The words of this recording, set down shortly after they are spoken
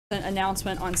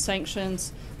announcement on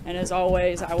sanctions, and as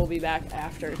always, I will be back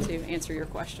after to answer your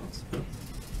questions.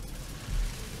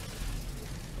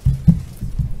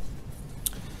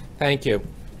 Thank you.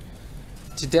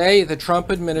 Today, the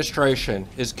Trump administration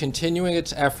is continuing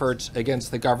its efforts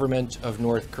against the government of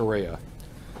North Korea.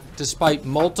 Despite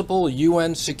multiple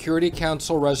UN Security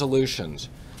Council resolutions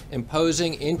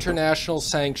imposing international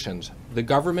sanctions, the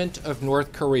government of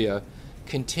North Korea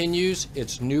continues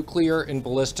its nuclear and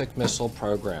ballistic missile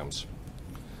programs.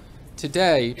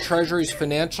 Today, Treasury's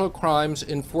Financial Crimes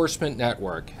Enforcement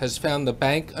Network has found the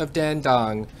Bank of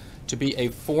Dandong to be a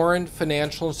foreign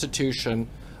financial institution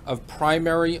of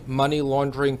primary money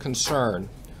laundering concern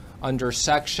under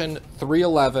Section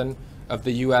 311 of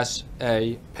the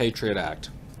USA Patriot Act.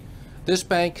 This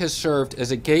bank has served as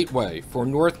a gateway for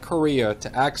North Korea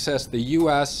to access the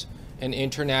U.S. and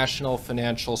international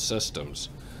financial systems,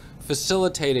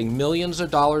 facilitating millions of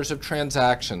dollars of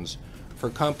transactions for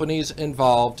companies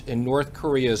involved in North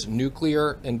Korea's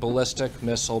nuclear and ballistic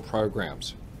missile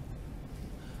programs.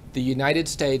 The United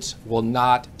States will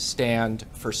not stand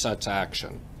for such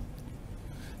action.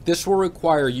 This will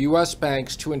require U.S.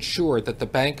 banks to ensure that the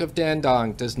Bank of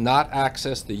Dandong does not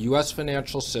access the U.S.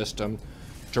 financial system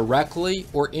directly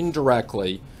or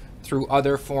indirectly through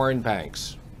other foreign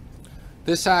banks.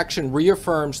 This action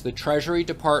reaffirms the Treasury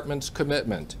Department's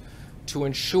commitment to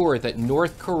ensure that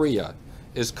North Korea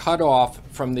is cut off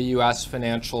from the U.S.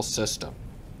 financial system.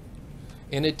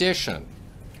 In addition,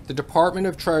 the Department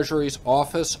of Treasury's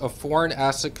Office of Foreign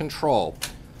Asset Control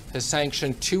has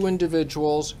sanctioned 2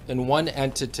 individuals and 1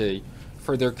 entity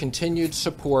for their continued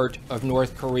support of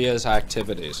North Korea's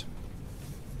activities.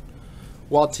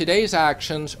 While today's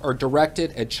actions are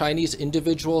directed at Chinese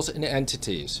individuals and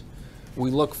entities, we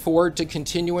look forward to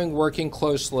continuing working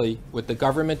closely with the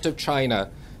government of China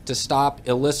to stop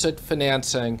illicit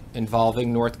financing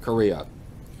involving North Korea.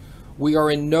 We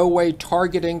are in no way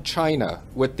targeting China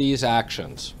with these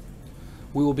actions.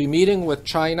 We will be meeting with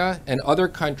China and other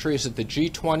countries at the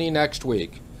G20 next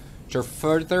week to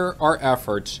further our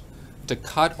efforts to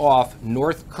cut off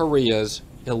North Korea's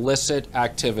illicit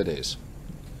activities.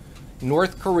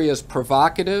 North Korea's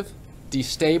provocative,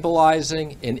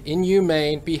 destabilizing, and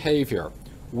inhumane behavior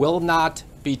will not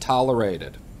be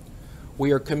tolerated.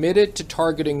 We are committed to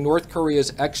targeting North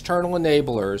Korea's external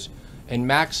enablers and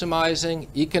maximizing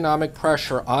economic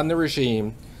pressure on the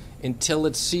regime until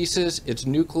it ceases its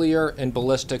nuclear and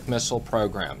ballistic missile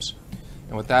programs.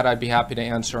 And with that, I'd be happy to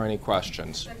answer any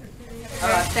questions.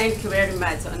 Thank you very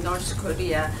much. North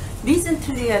Korea.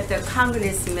 Recently, the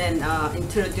congressman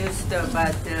introduced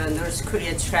about the North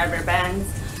Korea travel bans.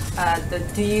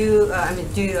 Do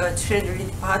Treasury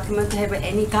Department have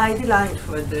any guideline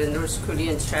for the North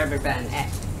Korean Travel Ban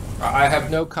Act? I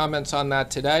have no comments on that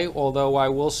today, although I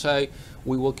will say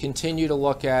we will continue to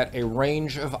look at a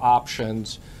range of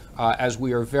options as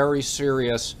we are very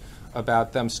serious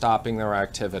about them stopping their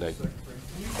activity. Can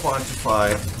you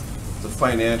quantify the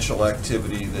financial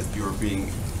activity that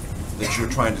you're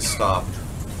trying to stop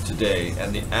today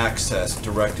and the access,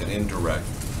 direct and indirect,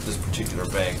 this particular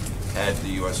bank had to the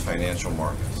U.S. financial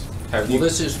markets? Well,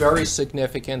 this is very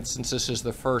significant since this is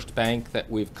the first bank that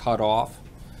we've cut off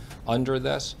under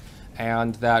this,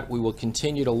 and that we will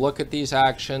continue to look at these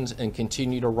actions and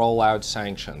continue to roll out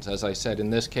sanctions. As I said, in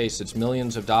this case, it's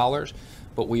millions of dollars,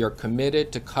 but we are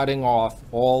committed to cutting off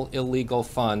all illegal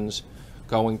funds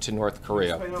going to North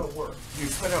Korea. Can you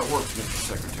explain how it works,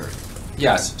 Mr. Secretary?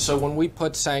 Yes, so when we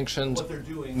put sanctions... What they're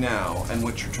doing now and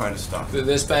what you're trying to stop.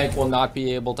 This bank will not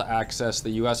be able to access the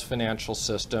U.S. financial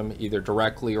system either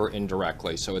directly or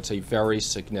indirectly, so it's a very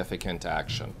significant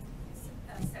action.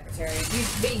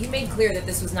 Secretary, you made clear that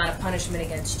this was not a punishment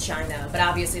against China, but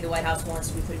obviously the White House wants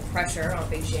to be putting pressure on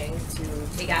Beijing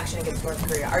to take action against North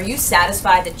Korea. Are you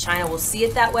satisfied that China will see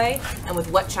it that way, and with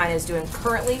what China is doing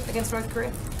currently against North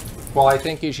Korea? Well, I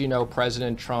think, as you know,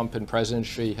 President Trump and President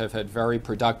Xi have had very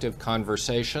productive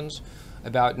conversations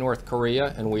about North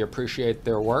Korea, and we appreciate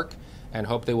their work and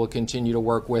hope they will continue to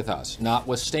work with us.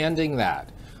 Notwithstanding that,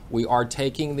 we are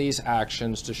taking these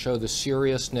actions to show the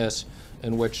seriousness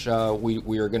in which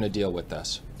we are going to deal with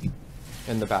this.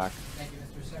 In the back. Thank you,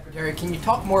 Mr. Secretary. Can you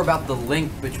talk more about the link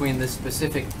between this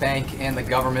specific bank and the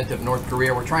government of North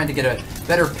Korea? We're trying to get a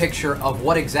better picture of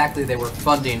what exactly they were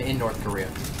funding in North Korea.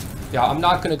 Yeah, I'm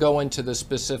not going to go into the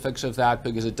specifics of that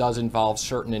because it does involve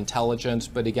certain intelligence,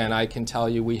 but again, I can tell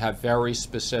you we have very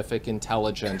specific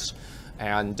intelligence,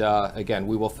 and again,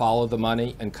 we will follow the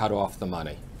money and cut off the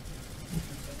money.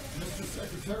 Mr.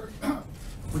 Secretary,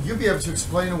 would you be able to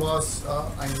explain to us,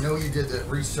 I know you did the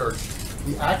research,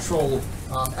 the actual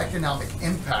economic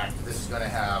impact this is going to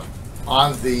have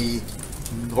on the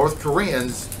North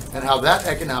Koreans and how that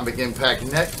economic impact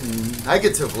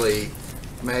negatively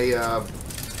may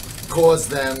cause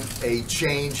them a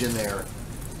change in their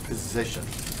position.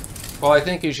 Well, I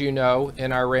think, as you know,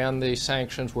 in Iran, the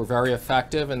sanctions were very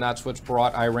effective, and that's what's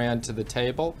brought Iran to the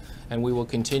table. And we will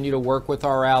continue to work with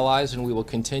our allies, and we will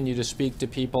continue to speak to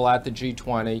people at the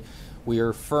G20. We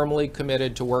are firmly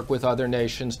committed to work with other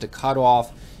nations to cut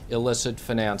off illicit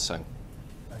financing.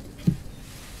 Mr.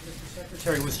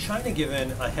 Secretary, was China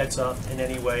given a heads up in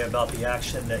any way about the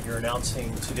action that you're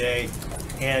announcing today?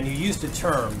 And you used a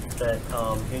term that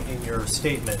in your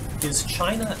statement. Is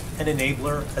China an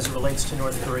enabler as it relates to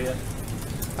North Korea?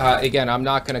 Again, I'm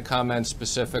not going to comment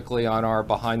specifically on our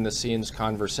behind-the-scenes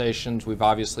conversations. We've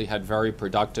obviously had very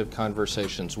productive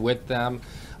conversations with them.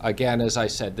 Again, as I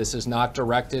said, this is not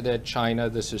directed at China.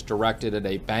 This is directed at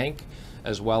a bank,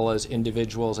 as well as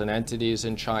individuals and entities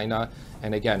in China.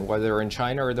 And again, whether in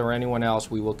China or there anyone else,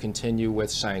 we will continue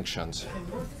with sanctions.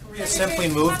 North Korea simply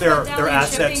move their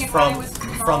assets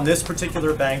from this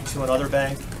particular bank to another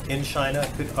bank in China?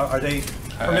 Are they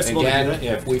permissible Again, to do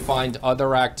that? if we find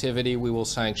other activity, we will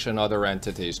sanction other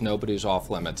entities. Nobody's off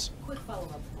limits. Quick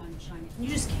follow-up on China. Can you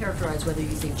just characterize whether you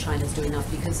think China's doing enough?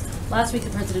 Because last week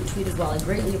the president tweeted, while I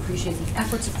greatly appreciate the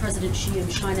efforts of President Xi in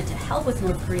China to help with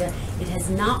North Korea, it has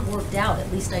not worked out.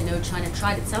 At least I know China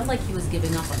tried. It sounded like he was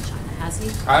giving up on China. Has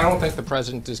he? I don't think the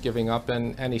president is giving up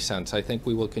in any sense. I think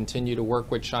we will continue to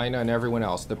work with China and everyone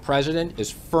else. The president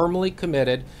is firmly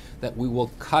committed that we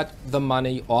will cut the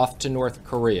money off to North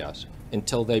Korea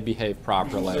until they behave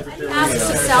properly. Any asks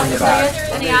of South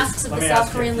Korea? Any asks of the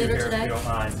South Korean leader If today? you don't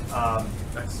mind.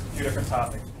 Two different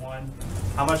topics. One,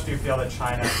 how much do you feel that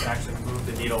China can actually move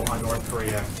the needle on North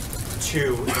Korea?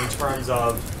 Two, in terms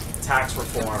of tax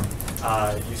reform,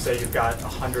 you say you've got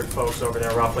 100 folks over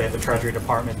there roughly at the Treasury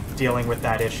Department dealing with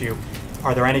that issue.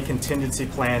 Are there any contingency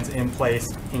plans in place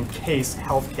in case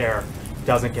healthcare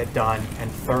doesn't get done?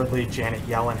 And thirdly, Janet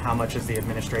Yellen, how much is the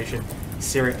administration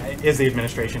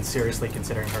seriously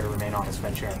considering her to remain on as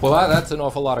Fed chair? Well, that's an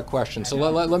awful lot of questions. So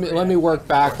let me work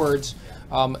backwards.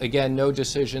 Again, no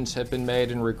decisions have been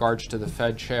made in regards to the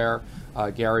Fed chair.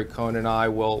 Gary Cohn and I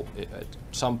will at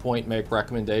some point make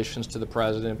recommendations to the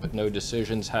president, but no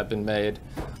decisions have been made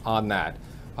on that.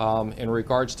 In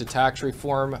regards to tax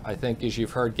reform, I think, as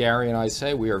you've heard Gary and I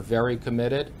say, we are very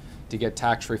committed to get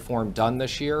tax reform done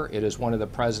this year. It is one of the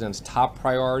president's top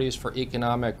priorities for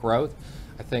economic growth.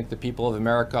 I think the people of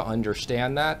America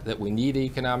understand that we need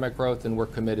economic growth, and we're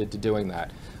committed to doing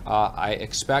that. I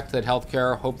expect that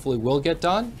healthcare hopefully will get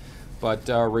done, but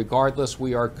regardless,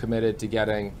 we are committed to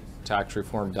getting tax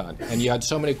reform done. And you had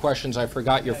so many questions, I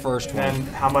forgot your first one. And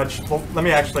how much, well, let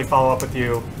me actually follow up with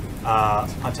you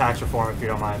on tax reform, if you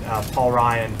don't mind. Paul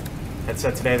Ryan had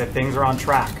said today that things are on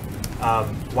track.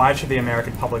 Why should the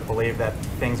American public believe that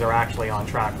things are actually on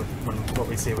track with what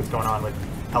we see what's going on with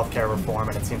healthcare reform,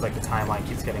 and it seems like the timeline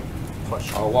keeps getting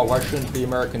pushed? Oh, well, why shouldn't the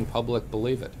American public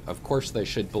believe it? Of course they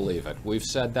should believe it. We've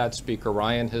said that. Speaker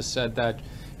Ryan has said that.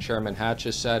 Chairman Hatch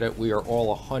has said it. We are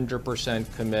all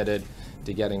 100% committed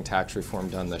to getting tax reform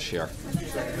done this year.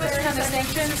 Question on the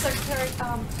sanctions, Secretary.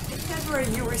 In February,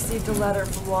 you received a letter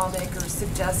from lawmakers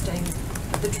suggesting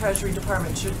that the Treasury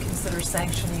Department should consider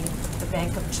sanctioning the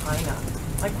Bank of China.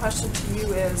 My question to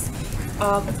you is,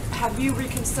 have you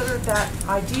reconsidered that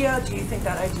idea? Do you think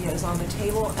that idea is on the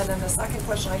table? And then the second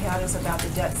question I had is about the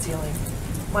debt ceiling.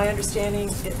 My understanding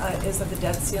is that the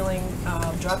debt ceiling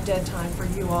drop dead time for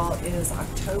you all is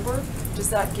October.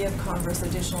 Does that give Congress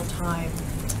additional time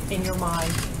in your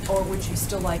mind, or would you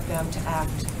still like them to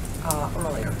act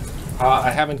earlier? I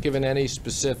haven't given any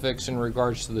specifics in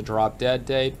regards to the drop dead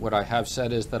date. What I have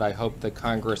said is that I hope that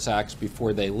Congress acts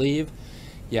before they leave.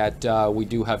 Yet we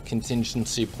do have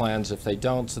contingency plans if they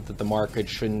don't, so that the market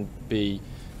shouldn't be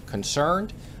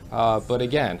concerned. But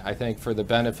again, I think for the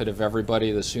benefit of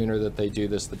everybody, the sooner that they do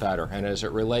this, the better. And as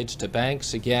it relates to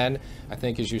banks, again, I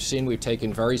think as you've seen, we've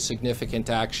taken very significant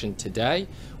action today.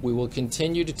 We will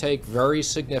continue to take very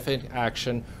significant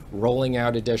action, rolling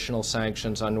out additional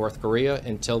sanctions on North Korea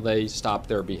until they stop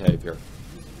their behavior.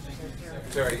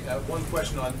 Secretary, one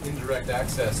question on indirect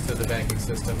access to the banking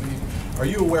system. Are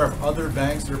you aware of other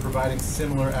banks that are providing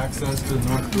similar access to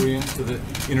North Koreans, to the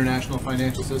international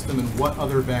financial system, and what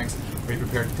other banks are you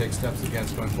prepared to take steps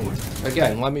against going forward?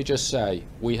 Again, let me just say,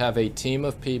 we have a team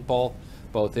of people,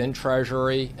 both in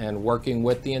Treasury and working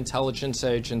with the intelligence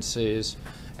agencies,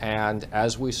 and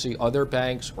as we see other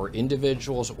banks or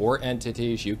individuals or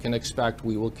entities, you can expect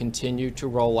we will continue to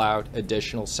roll out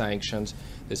additional sanctions.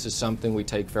 This is something we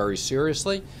take very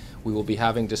seriously. We will be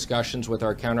having discussions with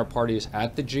our counterparties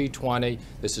at the G20.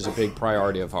 This is a big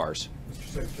priority of ours.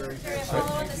 Secretary, you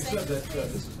said that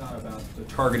this is not about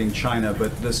targeting China,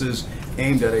 but this is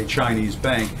aimed at a Chinese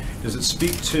bank. Does it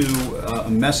speak to a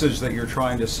message that you're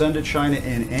trying to send to China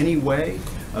in any way,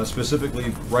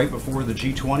 specifically right before the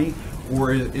G20?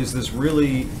 Or is this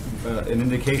really an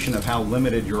indication of how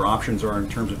limited your options are in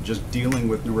terms of just dealing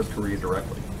with North Korea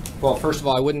directly? Well, first of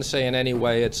all, I wouldn't say in any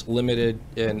way it's limited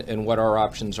in what our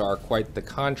options are. Quite the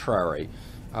contrary.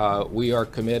 We are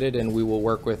committed and we will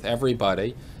work with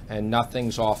everybody, and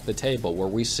nothing's off the table. Where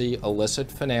we see illicit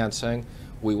financing,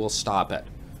 we will stop it.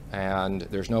 And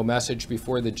there's no message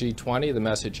before the G20. The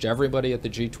message to everybody at the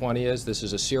G20 is this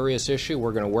is a serious issue.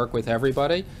 We're going to work with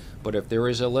everybody. But if there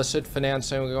is illicit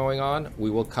financing going on, we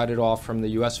will cut it off from the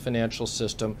U.S. financial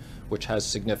system, which has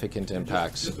significant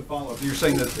impacts. Just to follow up, you're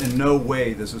saying that in no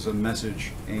way this is a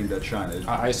message aimed at China.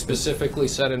 I specifically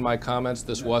said in my comments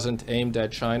this wasn't aimed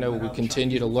at China. We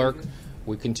continue to lurk.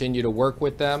 We continue to work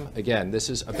with them. Again, this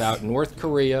is about North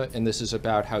Korea, and this is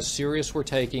about how serious we're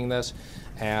taking this,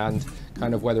 and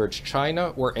kind of whether it's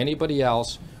China or anybody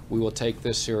else, we will take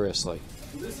this seriously.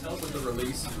 Will this help with the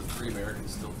release of the 3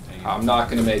 Americans still detained? I'm not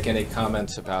going to make any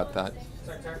comments about that.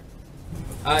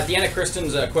 Deanna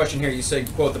Christen's question here, you said,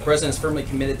 quote, the president is firmly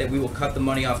committed that we will cut the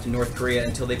money off to North Korea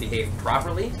until they behave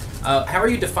properly. How are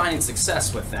you defining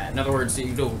success with that? In other words,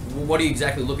 what are you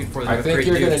exactly looking for? I think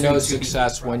you're going to know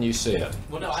success when you see it.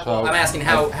 Well, no, I'm asking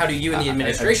how do you and the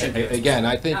administration do it? Again,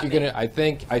 I think you're going to.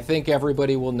 I think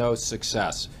everybody will know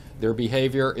success. Their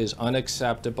behavior is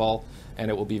unacceptable,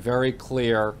 and it will be very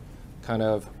clear. Kind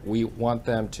of, we want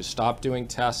them to stop doing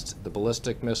tests, the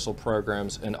ballistic missile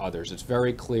programs, and others. It's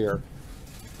very clear.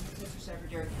 Mr.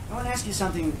 Secretary, I want to ask you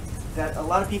something that a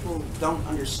lot of people don't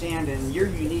understand, and you're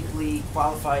uniquely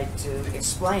qualified to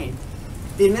explain.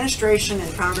 The administration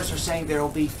and Congress are saying there will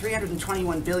be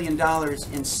 $321 billion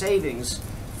in savings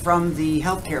from the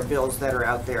health care bills that are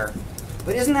out there.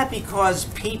 But isn't that because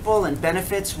people and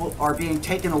benefits are being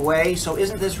taken away? So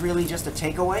isn't this really just a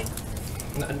takeaway?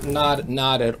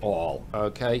 Not at all,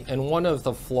 okay? And one of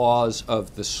the flaws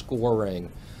of the scoring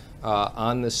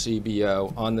on the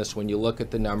CBO, on this, when you look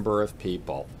at the number of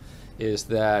people, is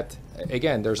that,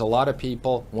 again, there's a lot of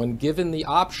people, when given the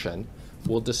option,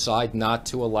 will decide not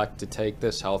to elect to take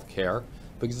this health care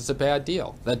because it's a bad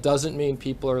deal. That doesn't mean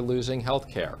people are losing health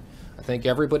care. I think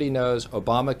everybody knows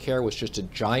Obamacare was just a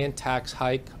giant tax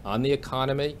hike on the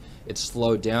economy. It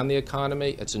slowed down the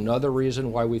economy. It's another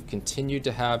reason why we've continued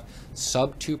to have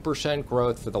sub 2%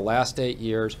 growth for the last 8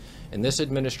 years. And this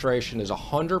administration is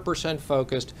 100%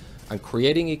 focused on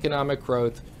creating economic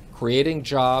growth, creating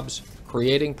jobs,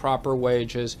 creating proper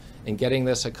wages, and getting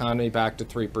this economy back to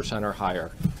 3% or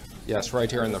higher. Yes, right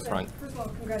here in the front. First of all,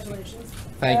 congratulations.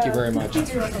 Thank you very much.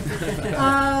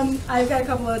 I've got a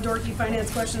couple of dorky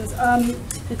finance questions.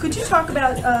 Could you talk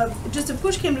about, just if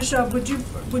push came to shove, would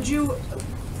you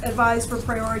advise for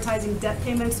prioritizing debt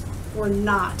payments or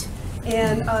not?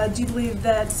 And do you believe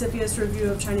that CFIUS review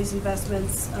of Chinese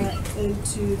investments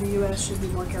into the U.S. should be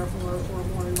more careful or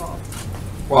more involved?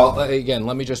 Well, again,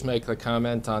 let me just make a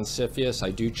comment on CFIUS.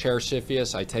 I do chair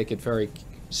CFIUS. I take it very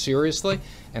seriously,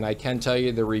 and I can tell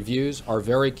you the reviews are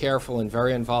very careful and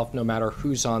very involved no matter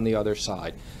who's on the other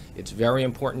side. It's very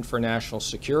important for national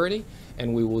security,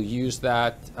 and we will use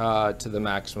that to the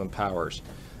maximum powers.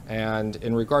 And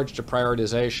in regards to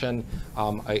prioritization,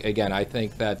 again, I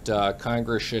think that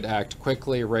Congress should act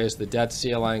quickly, raise the debt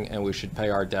ceiling, and we should pay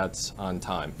our debts on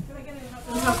time.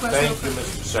 Thank you,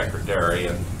 Mr. Secretary,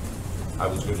 and I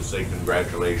was going to say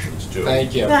congratulations too.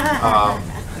 Thank you.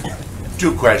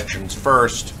 2 questions.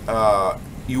 First,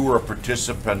 you were a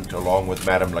participant along with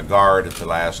Madame Lagarde at the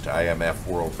last IMF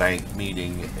World Bank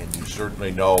meeting, and you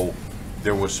certainly know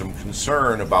there was some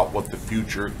concern about what the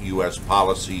future U.S.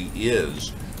 policy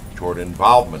is toward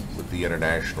involvement with the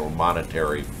International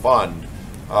Monetary Fund.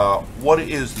 What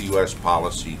is the U.S.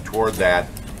 policy toward that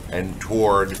and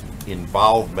toward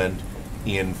involvement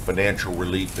in financial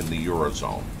relief in the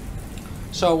Eurozone?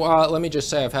 So let me just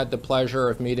say I've had the pleasure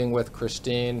of meeting with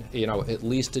Christine, at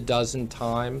least a dozen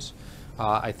times.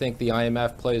 I think the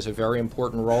IMF plays a very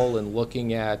important role in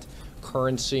looking at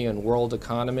currency and world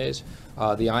economies.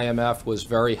 The IMF was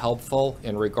very helpful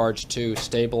in regards to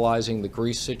stabilizing the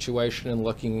Greece situation and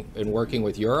working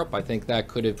with Europe. I think that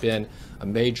could have been a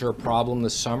major problem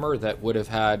this summer that would have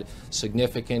had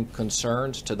significant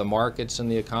concerns to the markets and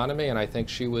the economy, and I think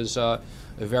she was a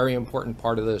very important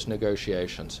part of those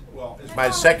negotiations. Well, my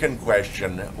second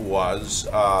question was,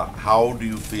 how do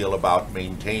you feel about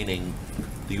maintaining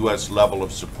the U.S. level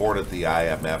of support at the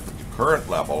IMF at the current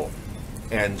level,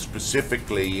 and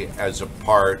specifically as a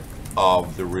part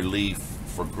of the relief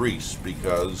for Greece,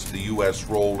 because the U.S.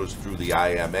 role is through the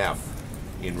IMF,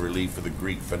 in relief of the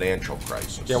Greek financial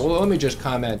crisis. Yeah, well, let me just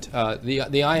comment. The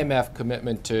IMF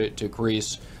commitment to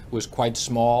Greece was quite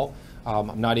small.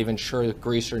 I'm not even sure that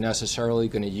Greece are necessarily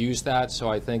going to use that, so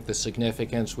I think the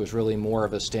significance was really more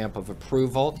of a stamp of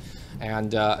approval.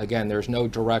 And again, there's no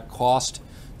direct cost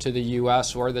to the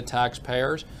U.S. or the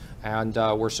taxpayers. And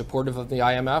we're supportive of the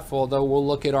IMF, although we'll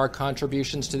look at our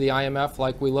contributions to the IMF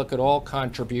like we look at all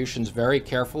contributions very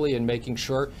carefully and making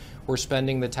sure we're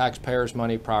spending the taxpayers'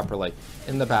 money properly.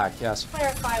 In the back, yes.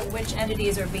 Clarify which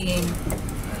entities are being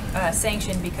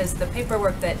sanctioned, because the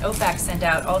paperwork that OFAC sent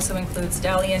out also includes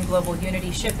Dalian Global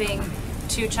Unity Shipping,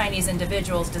 2 Chinese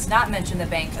individuals, does not mention the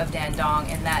Bank of Dandong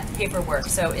in that paperwork.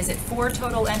 So is it 4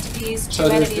 total entities? So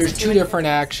there's 2 different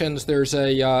actions. There is a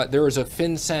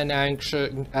FinCEN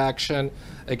action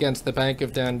against the Bank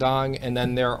of Dandong, and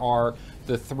then there are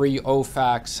the 3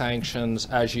 OFAC sanctions,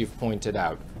 as you've pointed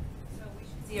out. So we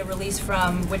should see a release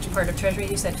from which part of Treasury?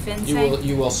 You said FinCEN?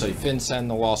 You will see FinCEN.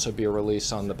 There'll also be a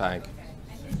release on the bank.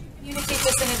 Communicate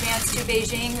this in advance to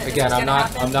Beijing? That Again, this was gonna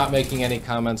happen? I'm not making any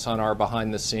comments on our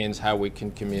behind the scenes, how we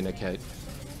can communicate.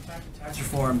 Tax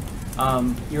reform.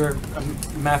 You're a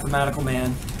mathematical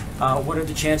man. What are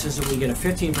the chances that we get a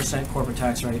 15% corporate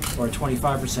tax rate or a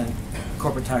 25%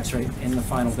 corporate tax rate in the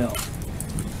final bill?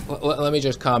 Let me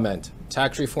just comment.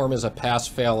 Tax reform is a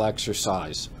pass-fail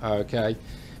exercise, okay?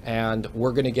 And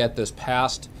we're going to get this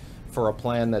passed for a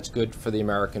plan that's good for the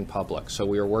American public. So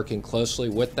we are working closely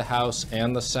with the House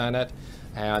and the Senate,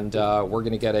 and we're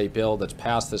going to get a bill that's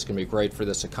passed that's going to be great for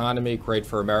this economy, great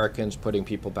for Americans, putting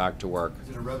people back to work.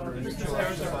 Is it a revenue neutral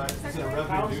exercise? Is it a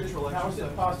revenue neutral How is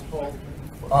exercise? it possible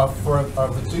for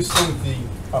reducing the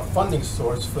funding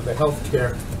source for the health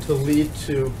care to lead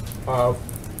to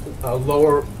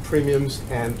lower premiums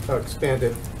and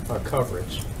expanded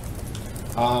coverage?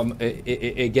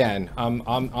 Again,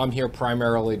 I'm here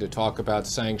primarily to talk about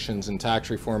sanctions and tax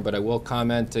reform, but I will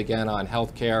comment again on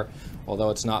health care, although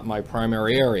it's not my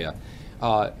primary area.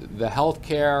 The health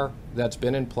care that's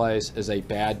been in place is a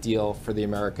bad deal for the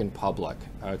American public,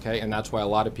 okay? And that's why a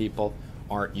lot of people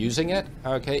aren't using it,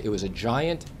 okay? It was a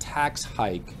giant tax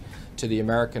hike to the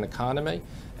American economy,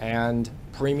 and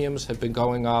premiums have been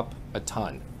going up a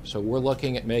ton. So we're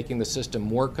looking at making the system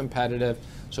more competitive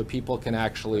so people can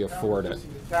actually afford it.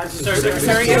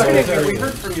 Secretary, yesterday we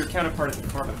heard from your counterpart at the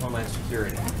Department of Homeland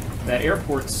Security that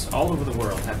airports all over the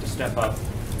world have to step up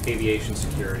aviation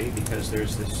security because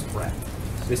there's this threat.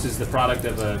 This is the product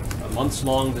of a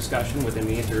months-long discussion within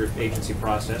the interagency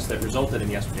process that resulted in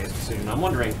yesterday's decision. I'm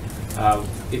wondering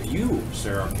if you,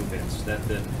 sir, are convinced that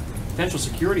the potential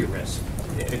security risk,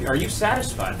 are you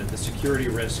satisfied that the security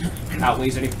risk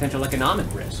outweighs any potential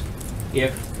economic risk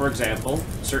if, for example,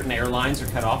 certain airlines are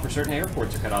cut off or certain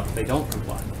airports are cut off if they don't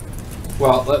comply?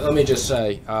 Well, let me just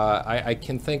say, I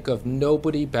can think of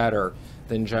nobody better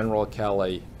than General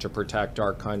Kelly to protect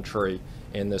our country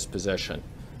in this position.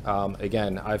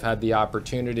 Again, I've had the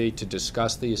opportunity to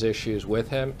discuss these issues with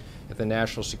him at the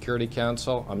National Security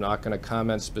Council. I'm not going to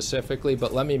comment specifically,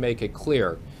 but let me make it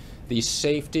clear. The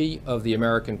safety of the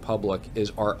American public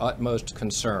is our utmost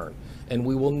concern, and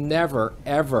we will never,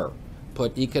 ever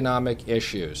put economic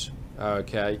issues,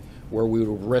 okay, where we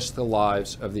will risk the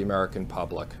lives of the American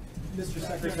public. Mr.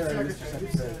 Secretary,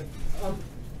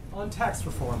 on tax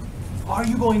reform, are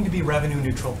you going to be revenue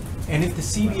neutral? And if the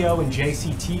CBO and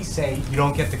JCT say you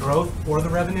don't get the growth or the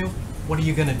revenue, what are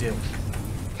you going to do?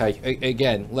 Okay,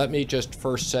 again, let me just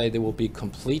first say there will be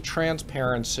complete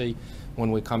transparency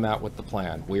when we come out with the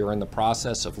plan. We are in the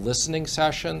process of listening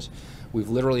sessions. We've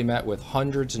literally met with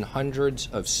hundreds and hundreds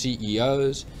of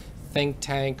CEOs, think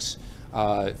tanks,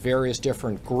 various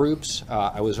different groups.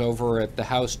 I was over at the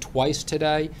House twice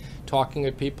today talking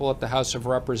with people at the House of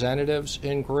Representatives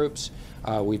in groups.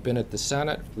 We've been at the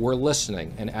Senate. We're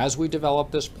listening. And as we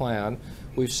develop this plan,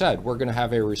 we've said we're going to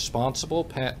have a responsible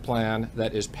plan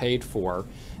that is paid for.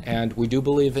 And we do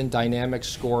believe in dynamic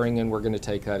scoring, and we're going to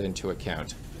take that into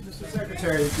account. Mr.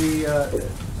 Secretary,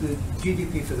 the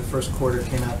GDP for the first quarter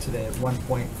came out today at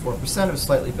 1.4%. It was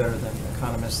slightly better than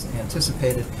economists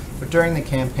anticipated. But during the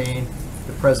campaign,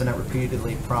 the president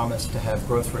repeatedly promised to have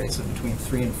growth rates of between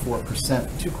 3 and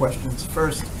 4%. 2 questions.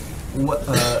 First,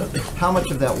 how much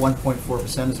of that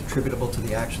 1.4% is attributable to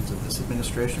the actions of this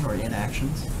administration or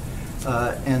inactions?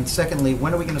 And secondly,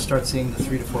 when are we going to start seeing the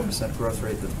 3 to 4% growth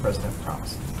rate that the president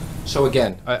promised? So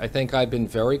again, I think I've been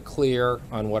very clear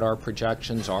on what our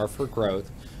projections are for growth,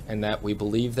 and that we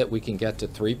believe that we can get to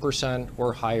 3%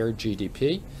 or higher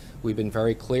GDP. We've been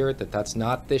very clear that that's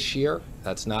not this year,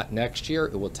 that's not next year.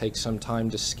 It will take some time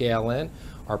to scale in.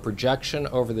 Our projection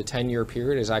over the 10-year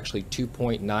period is actually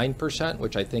 2.9%,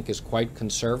 which I think is quite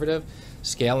conservative,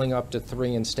 scaling up to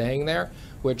 3 and staying there,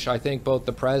 which I think both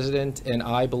the President and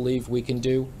I believe we can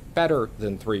do better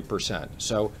than 3%.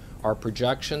 So our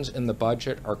projections in the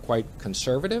budget are quite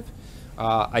conservative.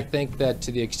 I think that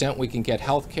to the extent we can get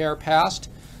health care passed,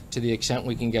 to the extent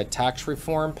we can get tax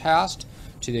reform passed,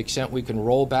 to the extent we can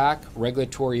roll back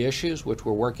regulatory issues, which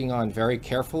we're working on very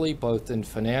carefully, both in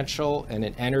financial and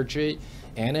in energy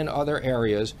and in other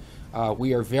areas,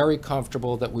 we are very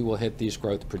comfortable that we will hit these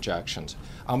growth projections.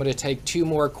 I'm going to take 2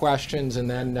 more questions, and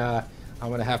then I'm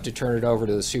going to have to turn it over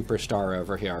to the superstar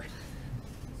over here.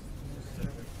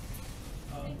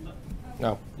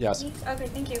 No, yes. Okay,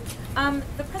 thank you.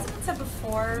 The president said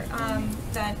before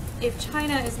that if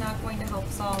China is not going to help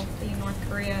solve the North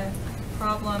Korea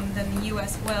problem, then the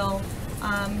U.S. will.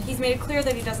 He's made it clear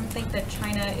that he doesn't think that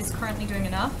China is currently doing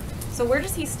enough. So where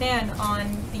does he stand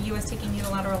on the U.S. taking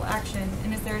unilateral action?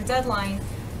 And is there a deadline,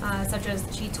 such as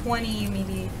G20,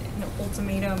 maybe an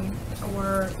ultimatum,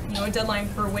 or a deadline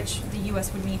for which the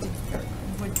U.S. would need to,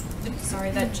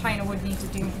 that China would need to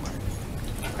do more?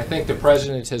 I think the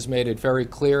President has made it very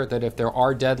clear that if there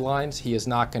are deadlines, he is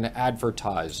not going to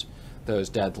advertise those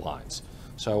deadlines.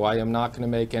 So I am not going to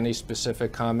make any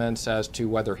specific comments as to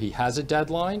whether he has a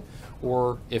deadline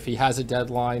or if he has a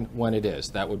deadline, when it is.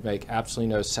 That would make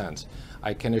absolutely no sense.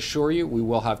 I can assure you we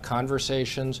will have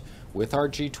conversations with our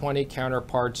G20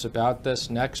 counterparts about this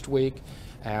next week,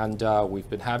 and we've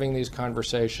been having these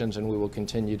conversations, and we will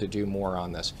continue to do more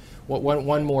on this.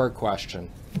 One more question.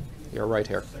 You're right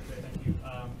here.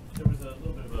 There was a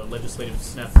little bit of a legislative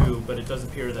snafu, but it does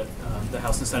appear that the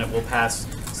House and Senate will pass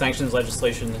sanctions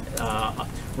legislation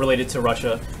related to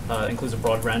Russia, includes a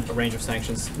broad range of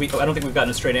sanctions. I don't think we've gotten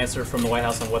a straight answer from the White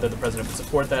House on whether the President would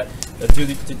support that.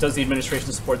 Does the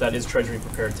administration support that? Is Treasury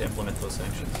prepared to implement those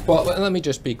sanctions? Well, let me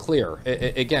just be clear.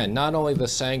 Again, not only the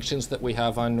sanctions that we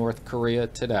have on North Korea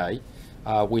today,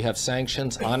 we have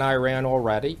sanctions on Iran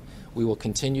already. We will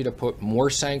continue to put more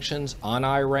sanctions on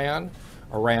Iran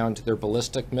around their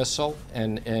ballistic missile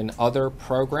and other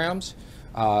programs.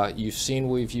 You've seen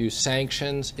we've used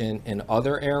sanctions in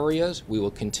other areas. We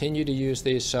will continue to use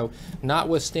these. So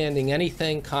notwithstanding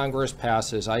anything Congress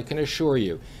passes, I can assure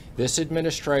you this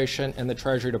administration and the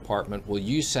Treasury Department will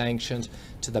use sanctions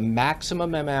to the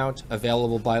maximum amount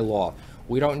available by law.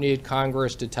 We don't need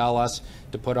Congress to tell us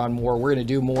to put on more. We're going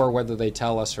to do more whether they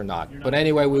tell us or not. But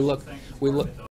anyway, we look